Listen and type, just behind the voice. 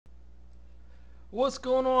What's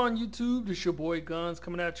going on YouTube? This your boy Guns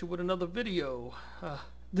coming at you with another video.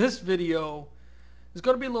 This video is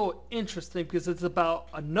going to be a little interesting because it's about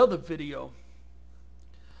another video.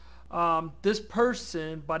 This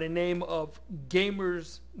person by the name of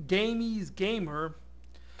Gamez Gamer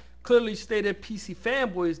clearly stated PC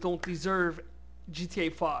fanboys don't deserve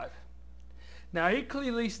GTA 5. Now he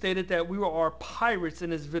clearly stated that we are pirates in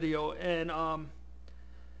this video, and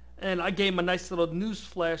I gave him a nice little news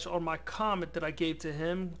flash on my comment that I gave to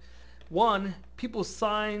him. One, people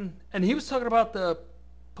signed, and he was talking about the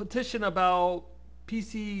petition about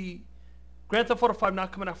PC Grand Theft Auto 5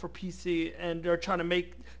 not coming out for PC, and they're trying to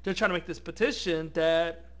make this petition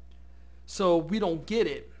that so we don't get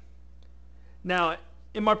it. Now,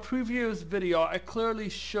 in my previous video, I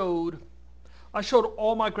showed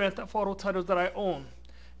all my Grand Theft Auto titles that I own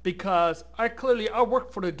because I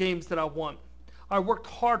work for the games that I want. I worked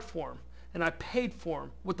hard for them, and I paid for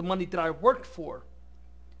them with the money that I worked for.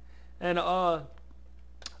 And I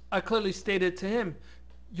clearly stated to him,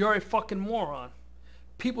 "You're a fucking moron."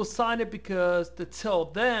 People sign it because to tell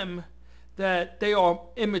them that they are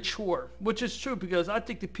immature, which is true because I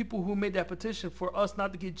think the people who made that petition for us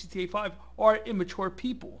not to get GTA 5 are immature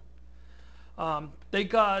people. They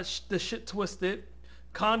got the shit twisted.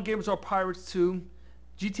 Con gamers are pirates too.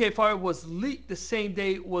 GTA 5 was leaked the same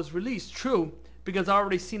day it was released. True, because I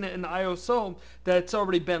already seen it in the ISO that it's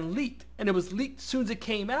already been leaked, and it was leaked as soon as it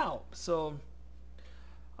came out. So,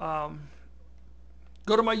 go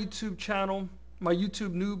to my YouTube channel, my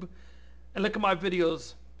YouTube noob, and look at my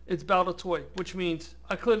videos. It's Battle Toy, which means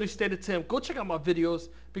I clearly stated to him, go check out my videos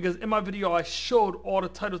because in my video I showed all the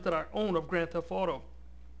titles that I own of Grand Theft Auto.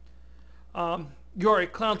 You're a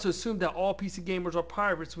clown to assume that all PC gamers are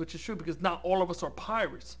pirates, which is true because not all of us are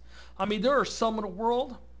pirates. I mean, there are some in the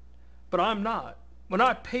world, but I'm not. When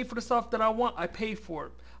I pay for the stuff that I want, I pay for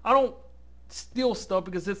it. I don't steal stuff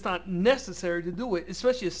because it's not necessary to do it,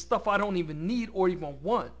 especially stuff I don't even need or even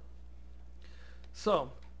want.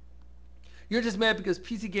 So, you're just mad because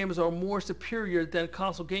PC gamers are more superior than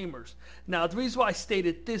console gamers. Now, the reason why I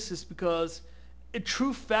stated this is because, in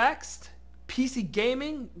true facts, PC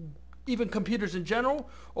gaming, even computers in general,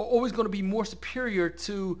 are always going to be more superior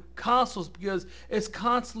to consoles because it's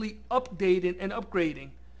constantly updating and upgrading.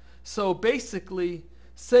 So basically,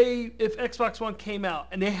 say if Xbox One came out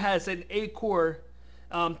and it has an 8-core,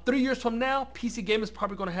 3 years from now, PC gaming is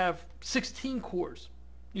probably going to have 16 cores.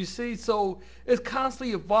 You see, so it's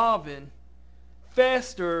constantly evolving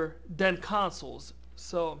faster than consoles.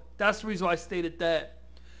 So that's the reason why I stated that.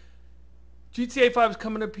 GTA 5 is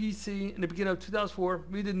coming to PC in the beginning of 2004.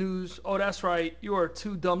 Read the news. Oh, that's right. You are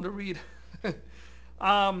too dumb to read.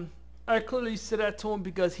 I clearly said that to him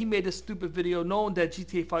because he made a stupid video knowing that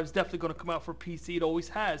GTA 5 is definitely going to come out for PC. It always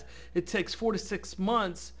has. It takes 4 to 6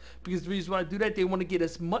 months because the reason why I do that, they want to get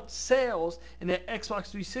as much sales in the Xbox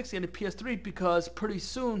 360 and the PS3 because pretty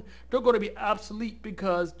soon they're going to be obsolete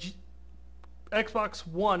because Xbox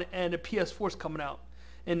One and the PS4 is coming out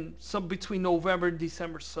in some between November and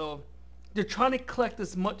December. So they're trying to collect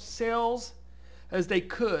as much sales as they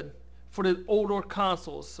could for the older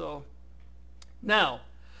consoles. So now,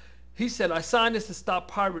 he said, I signed this to stop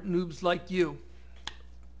pirate noobs like you.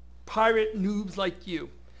 Pirate noobs like you.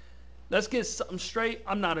 Let's get something straight.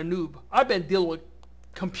 I'm not a noob. I've been dealing with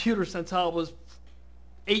computers since I was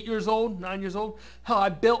 8 years old, 9 years old. Hell, I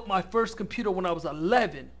built my first computer when I was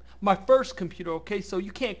 11. My first computer, okay? So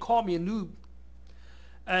you can't call me a noob.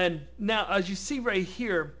 And now, as you see right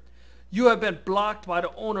here, you have been blocked by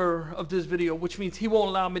the owner of this video, which means he won't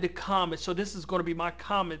allow me to comment. So this is going to be my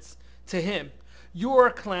comments to him. You're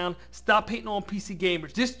a clown. Stop hating on PC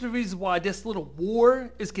gamers. This is the reason why this little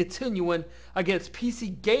war is continuing against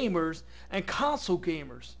PC gamers and console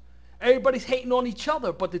gamers. Everybody's hating on each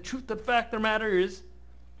other, but the truth of the fact of the matter is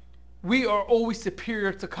we are always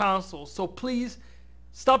superior to consoles. So please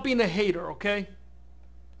stop being a hater, okay?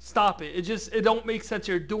 Stop it. It don't make sense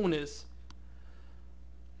you're doing this.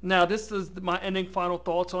 Now, this is my ending final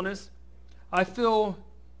thoughts on this. I feel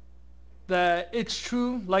that it's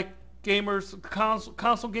true, like console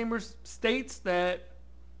gamers states that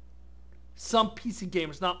some PC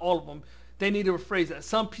gamers, not all of them, they need to rephrase that.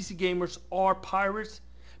 Some PC gamers are pirates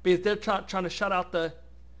because they're trying to shut out the,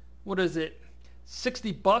 what is it,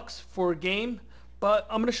 $60 for a game. But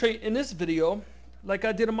I'm going to show you in this video, like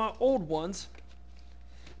I did in my old ones.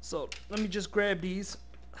 So let me just grab these.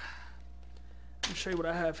 Let me show you what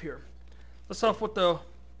I have here. Let's start off with the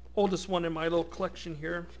oldest one in my little collection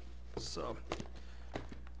here. So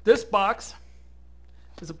this box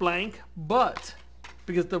is a blank, but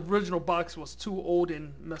because the original box was too old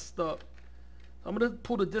and messed up, I'm going to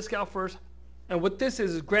pull the disc out first And what this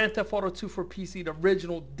is Grand Theft Auto 2 for PC, the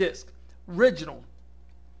original disc. Original.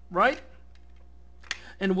 Right?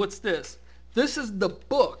 And what's this? This is the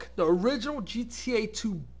book, the original GTA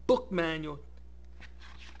 2 book manual.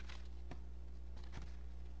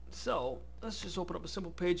 So, let's just open up a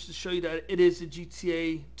simple page to show you that it is a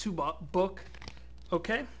GTA 2 book.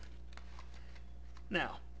 Okay?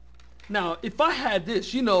 Now, if I had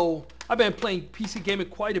this, you know, I've been playing PC gaming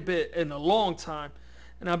quite a bit in a long time.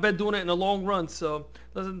 And I've been doing it in a long run. So,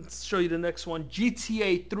 let's show you the next one.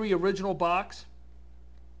 GTA 3 original box.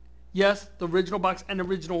 Yes, the original box and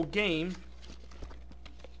original game.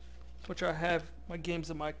 Which I have my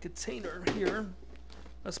games in my container here.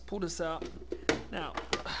 Let's pull this out. Now,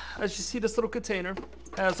 as you see, this little container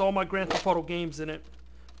has all my Grand Theft Auto games in it.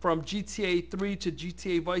 From GTA 3 to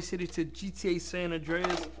GTA Vice City to GTA San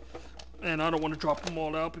Andreas. And I don't want to drop them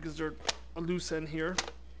all out because they're a loose end here.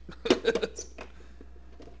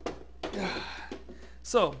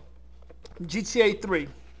 So, GTA 3.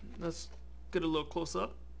 Let's get a little close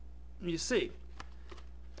up. You see.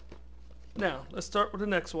 Now, let's start with the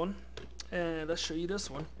next one. And let's show you this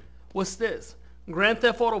one. What's this? Grand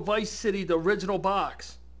Theft Auto Vice City, the original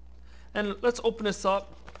box. And let's open this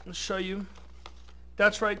up and show you.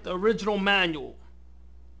 That's right, the original manual.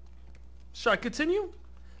 Shall I continue?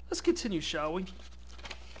 Let's continue, shall we?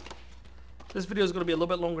 This video is going to be a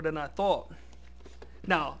little bit longer than I thought.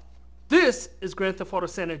 Now, this is Grand Theft Auto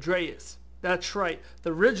San Andreas. That's right,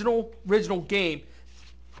 the original game.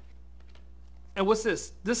 And what's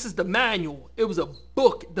this? This is the manual. It was a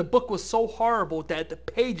book. The book was so horrible that the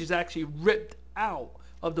pages actually ripped out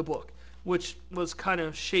of the book, which was kind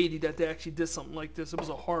of shady that they actually did something like this. It was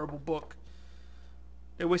a horrible book.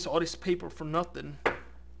 They wasted all this paper for nothing.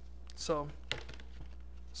 So,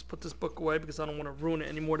 let's put this book away because I don't want to ruin it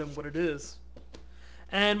any more than what it is.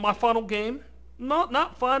 And my final game,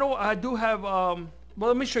 not final. I do have, well,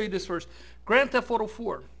 let me show you this first. Grand Theft Auto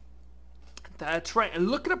 4. That's right. And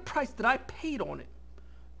look at the price that I paid on it.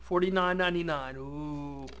 $49.99.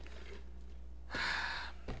 Ooh.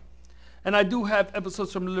 And I do have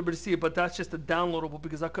episodes from Liberty City, but that's just a downloadable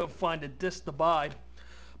because I couldn't find a disc to buy.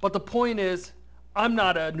 But the point is, I'm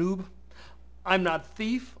not a noob. I'm not a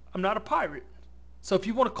thief. I'm not a pirate. So if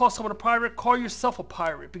you want to call someone a pirate, call yourself a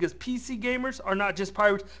pirate. Because PC gamers are not just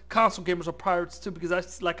pirates. console gamers are pirates too.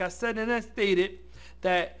 Because like I said and I stated,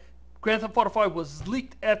 that Grand Theft Auto 5 was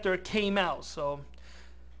leaked after it came out. So,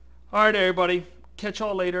 alright everybody, catch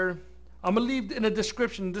y'all later. I'm going to leave in the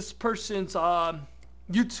description this person's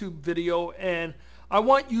YouTube video, and I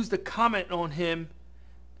want you to comment on him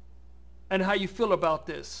and how you feel about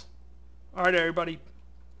this. Alright everybody,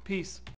 peace.